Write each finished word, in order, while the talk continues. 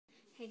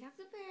Hey guys,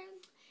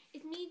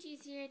 it's me,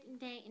 G's here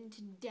today, and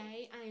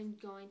today I am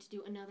going to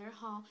do another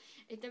haul.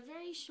 It's a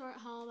very short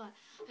haul, but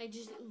I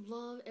just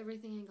love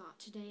everything I got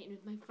today, and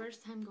it's my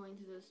first time going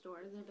to the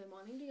stores. I've been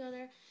wanting to go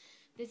there.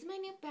 This is my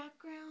new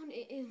background.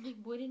 It is my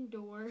wooden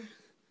door.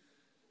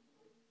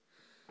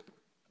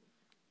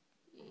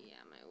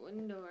 Yeah, my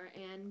wooden door,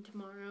 and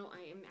tomorrow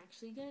I am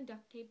actually going to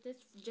duct tape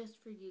this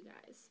just for you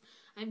guys.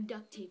 I'm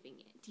duct taping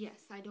it.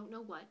 Yes, I don't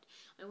know what.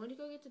 I went to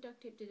go get the duct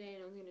tape today,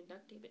 and I was going to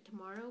duct tape it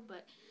tomorrow,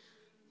 but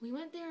we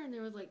went there and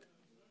there was like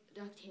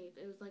duct tape.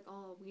 It was like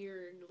all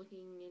weird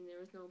looking and there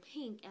was no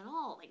pink at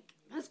all. Like,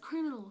 that's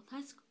criminal.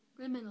 That's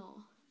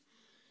criminal.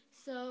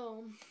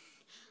 So,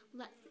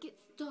 let's get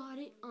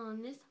started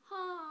on this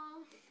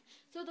haul.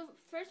 So the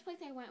first place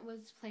I went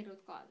was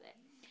Plato's Closet.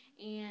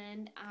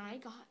 And I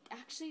got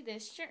actually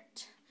this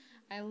shirt.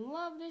 I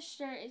love this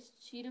shirt. It's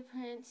cheetah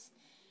prints.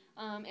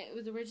 It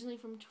was originally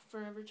from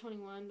Forever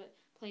 21, but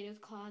Plato's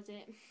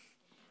Closet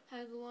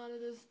has a lot of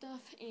this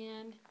stuff,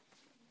 and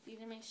these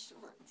are my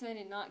shorts. I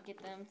did not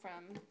get them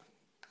from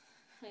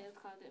Plato's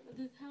Closet, but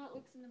this is how it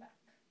looks in the back.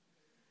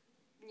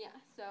 Yeah,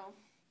 so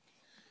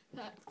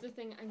that's the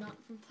thing I got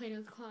from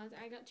Plato's Closet.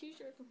 I got two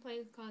shirts from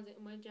Plato's Closet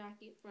and one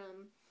jacket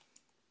from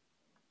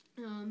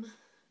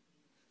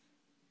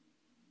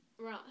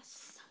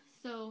Ross.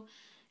 So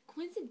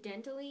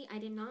coincidentally, I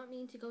did not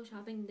mean to go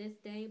shopping this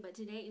day, but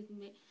today is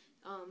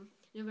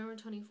November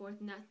 24th,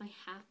 and that's my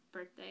half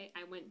birthday.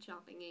 I went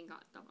shopping and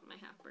got stuff on my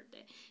half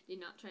birthday. Did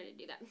not try to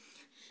do that.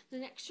 The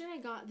next shirt I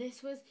got,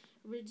 this was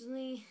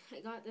originally, I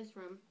got this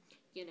from,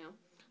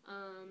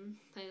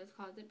 Plato's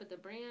Closet, but the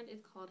brand is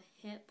called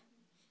Hip,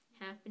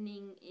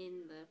 Happening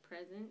in the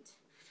Present.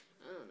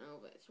 I don't know,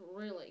 but it's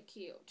really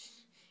cute.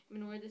 I'm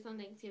going to wear this on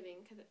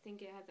Thanksgiving because I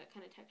think it has that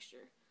kind of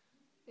texture.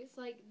 It's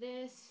like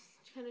this,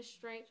 kind of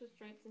stripes with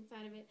stripes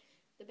inside of it.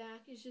 The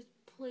back is just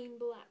plain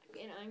black,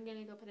 and I'm going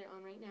to go put it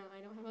on right now. I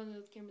don't have one of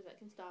those cameras that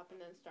can stop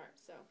and then start,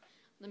 so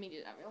let me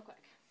do that real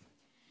quick.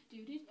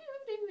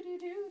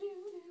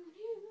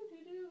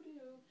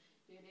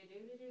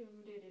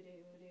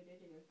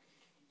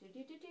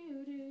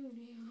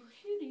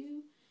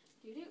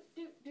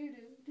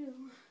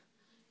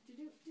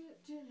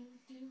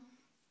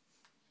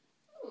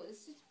 Oh,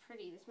 this is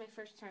pretty. This is my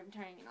first time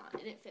trying it on,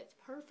 and it fits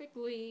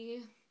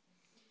perfectly.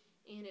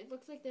 And it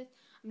looks like this.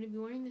 I'm going to be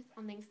wearing this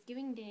on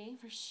Thanksgiving Day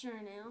for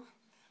sure now.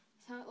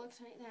 That's how it looks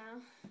right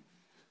now.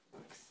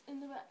 Looks in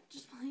the back,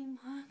 just plain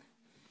black.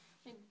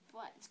 My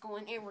butt's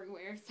going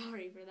everywhere.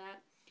 Sorry for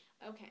that.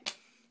 Okay.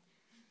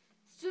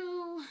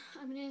 So,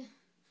 I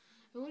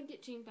would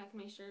get changed back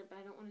my shirt, but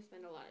I don't want to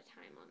spend a lot of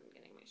time on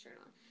getting my shirt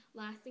on.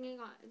 Last thing I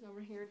got is over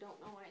here. Don't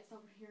know why it's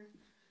over here.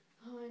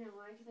 Oh, I know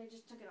why, because I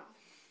just took it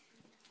off.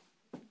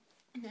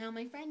 Now,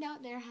 my friend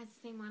out there has the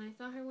same one. I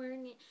saw her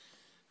wearing it.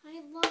 I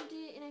loved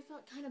it, and I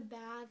felt kind of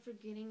bad for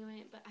getting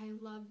it, but I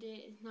loved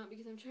it. It's not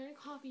because I'm trying to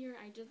copy her.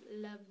 I just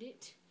loved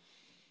it.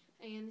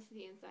 And this is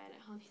the inside.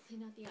 Obviously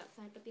not the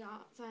outside, but the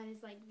outside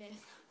is like this.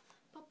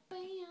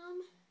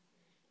 Ba-bam!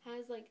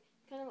 Has like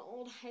kind of an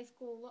old high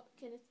school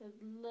look, and it says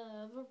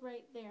love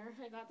right there.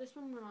 I got this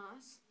from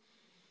Ross.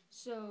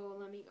 So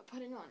let me go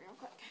put it on real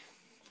quick.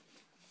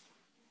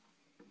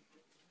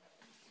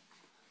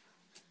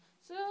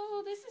 So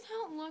this is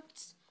how it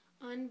looked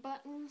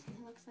unbuttoned.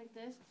 It looks like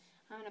this.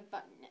 I'm going to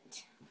button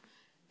it.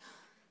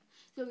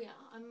 So yeah,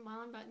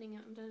 while I'm buttoning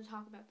it, I'm going to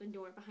talk about the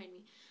door behind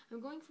me.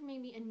 I'm going for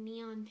maybe a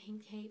neon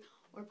pink tape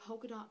or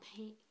polka dot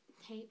paint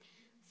tape.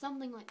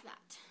 Something like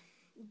that.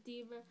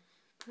 Diva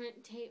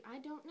print tape. I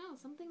don't know.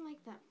 Something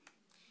like that.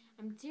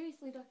 I'm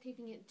seriously duct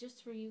taping it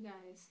just for you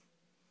guys.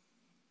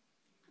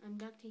 I'm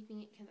duct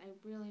taping it because I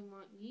really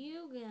want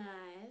you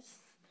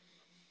guys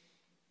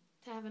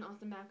to have an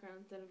awesome background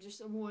instead of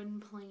just a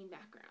one plain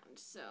background.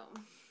 So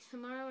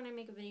tomorrow when I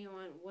make a video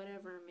on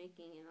whatever I'm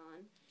making it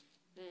on,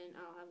 then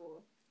I'll have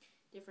a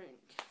different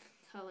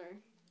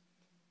color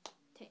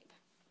tape.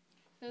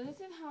 So this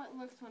is how it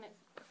looks when it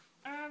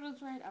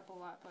was right up a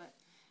lot, but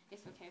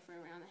it's okay for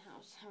around the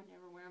house. I would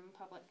never wear them in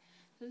public.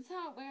 So this is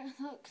how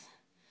it looks.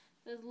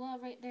 There's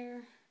love right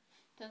there.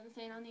 Doesn't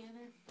say it on the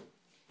other.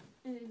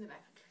 And in the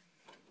back.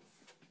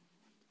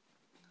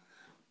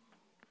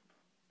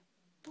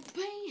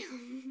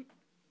 Bam!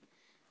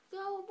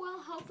 So, well,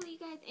 hopefully you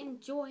guys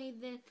enjoyed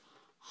this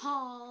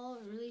haul,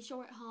 a really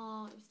short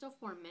haul. It was still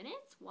 4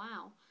 minutes.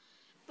 Wow.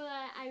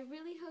 But I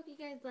really hope you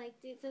guys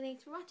liked it. So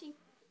thanks for watching.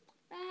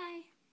 Bye.